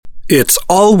It's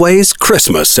always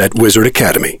Christmas at Wizard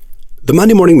Academy. The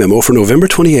Monday Morning Memo for November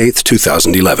 28,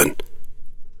 2011.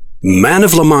 Man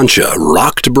of La Mancha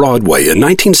rocked Broadway in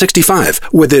 1965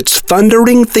 with its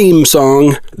thundering theme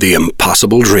song, The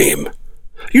Impossible Dream.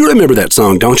 You remember that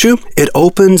song, don't you? It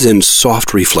opens in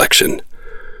soft reflection.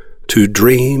 To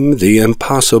dream the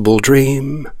impossible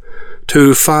dream,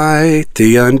 to fight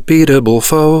the unbeatable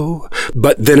foe.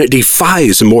 But then it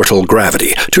defies mortal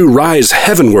gravity to rise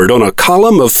heavenward on a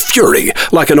column of fury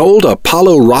like an old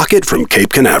Apollo rocket from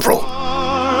Cape Canaveral.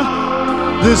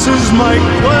 This is my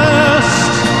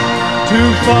quest to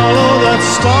follow that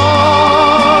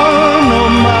star, no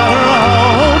matter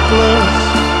how hopeless,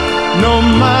 no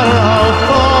matter how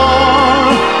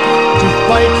far, to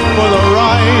fight for the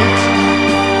right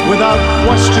without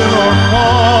question or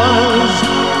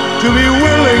pause. To be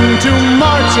willing to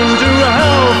march into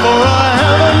hell for a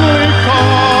heavenly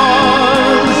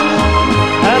cause.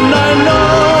 And I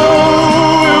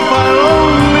know if I'll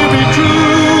only be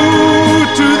true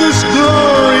to this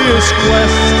glorious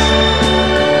quest,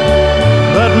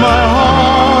 that my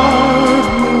heart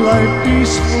will lie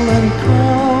peaceful and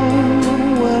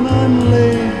calm when I'm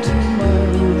laid to my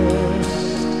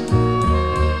rest.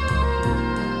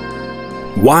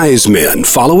 Wise men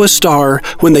follow a star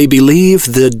when they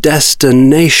believe the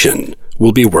destination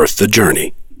will be worth the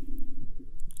journey.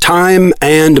 Time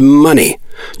and money.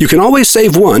 You can always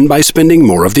save one by spending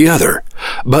more of the other,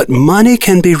 but money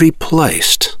can be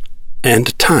replaced,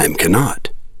 and time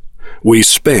cannot. We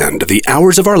spend the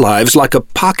hours of our lives like a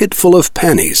pocket full of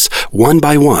pennies, one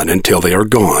by one until they are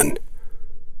gone.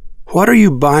 What are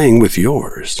you buying with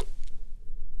yours?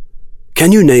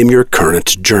 Can you name your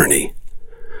current journey?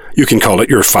 You can call it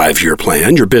your 5-year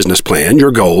plan, your business plan,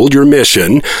 your goal, your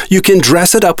mission. You can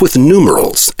dress it up with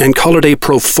numerals and call it a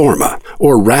pro forma,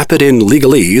 or wrap it in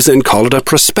legalese and call it a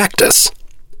prospectus.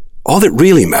 All that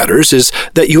really matters is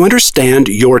that you understand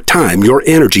your time, your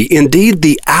energy, indeed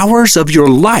the hours of your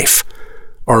life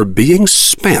are being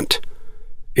spent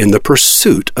in the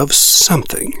pursuit of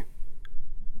something.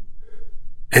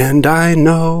 And I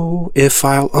know if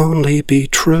I'll only be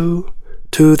true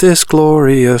to this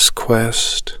glorious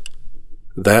quest,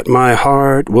 that my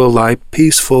heart will lie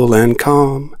peaceful and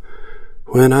calm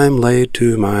when I'm laid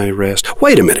to my rest.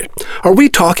 Wait a minute. Are we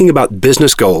talking about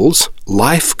business goals,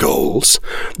 life goals,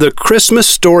 the Christmas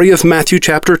story of Matthew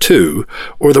chapter 2,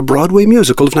 or the Broadway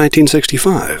musical of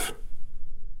 1965?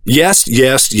 Yes,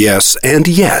 yes, yes, and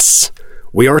yes.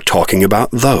 We are talking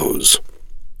about those.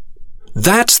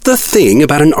 That's the thing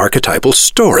about an archetypal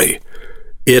story.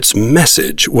 Its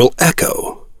message will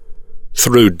echo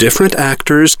through different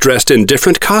actors dressed in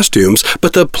different costumes,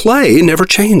 but the play never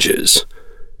changes.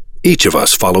 Each of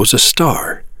us follows a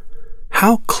star.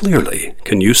 How clearly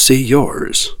can you see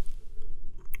yours?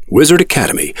 Wizard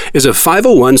Academy is a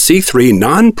 501c3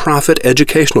 nonprofit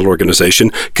educational organization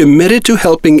committed to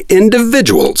helping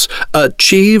individuals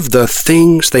achieve the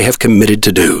things they have committed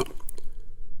to do.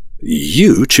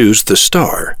 You choose the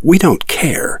star. We don't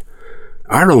care.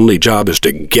 Our only job is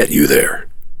to get you there.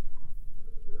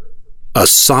 A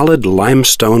solid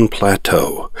limestone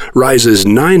plateau rises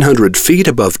 900 feet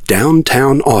above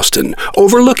downtown Austin,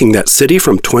 overlooking that city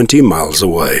from 20 miles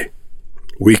away.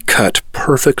 We cut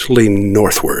perfectly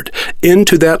northward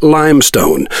into that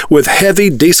limestone with heavy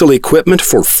diesel equipment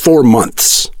for 4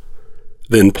 months,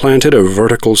 then planted a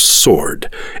vertical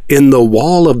sword in the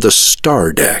wall of the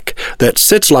star deck that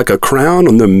sits like a crown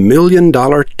on the $1 million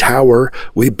tower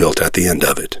we built at the end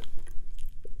of it.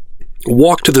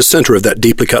 Walk to the center of that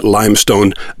deeply cut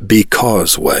limestone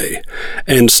Becauseway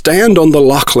and stand on the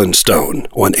Lachlan Stone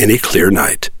on any clear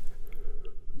night.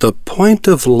 The point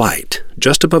of light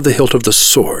just above the hilt of the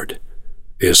sword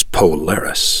is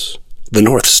Polaris, the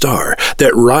North Star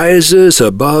that rises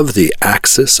above the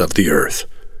axis of the Earth.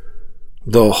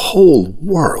 The whole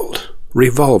world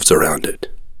revolves around it.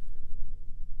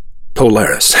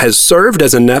 Polaris has served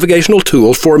as a navigational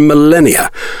tool for millennia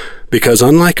because,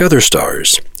 unlike other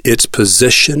stars, its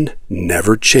position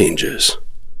never changes.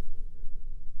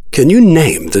 Can you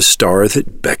name the star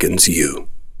that beckons you?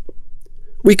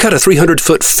 We cut a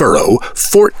 300-foot furrow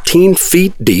 14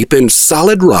 feet deep in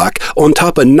solid rock on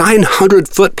top a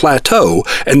 900-foot plateau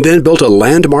and then built a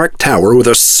landmark tower with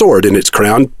a sword in its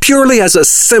crown purely as a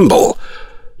symbol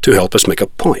to help us make a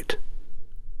point.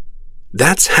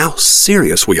 That's how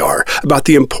serious we are about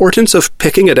the importance of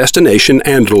picking a destination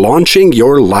and launching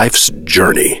your life's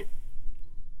journey.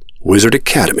 Wizard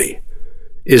Academy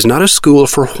is not a school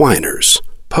for whiners,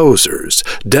 posers,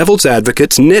 devil's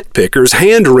advocates, nitpickers,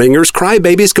 hand-wringers,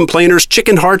 crybabies, complainers,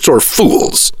 chicken hearts, or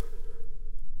fools.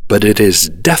 But it is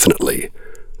definitely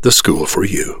the school for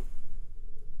you.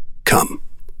 Come,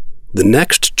 The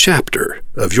next chapter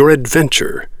of your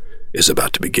adventure is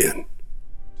about to begin.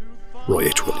 Roy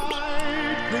H. Williams.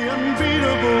 The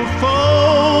unbeatable foe,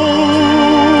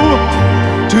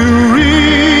 to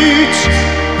reach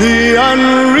the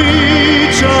unreachable.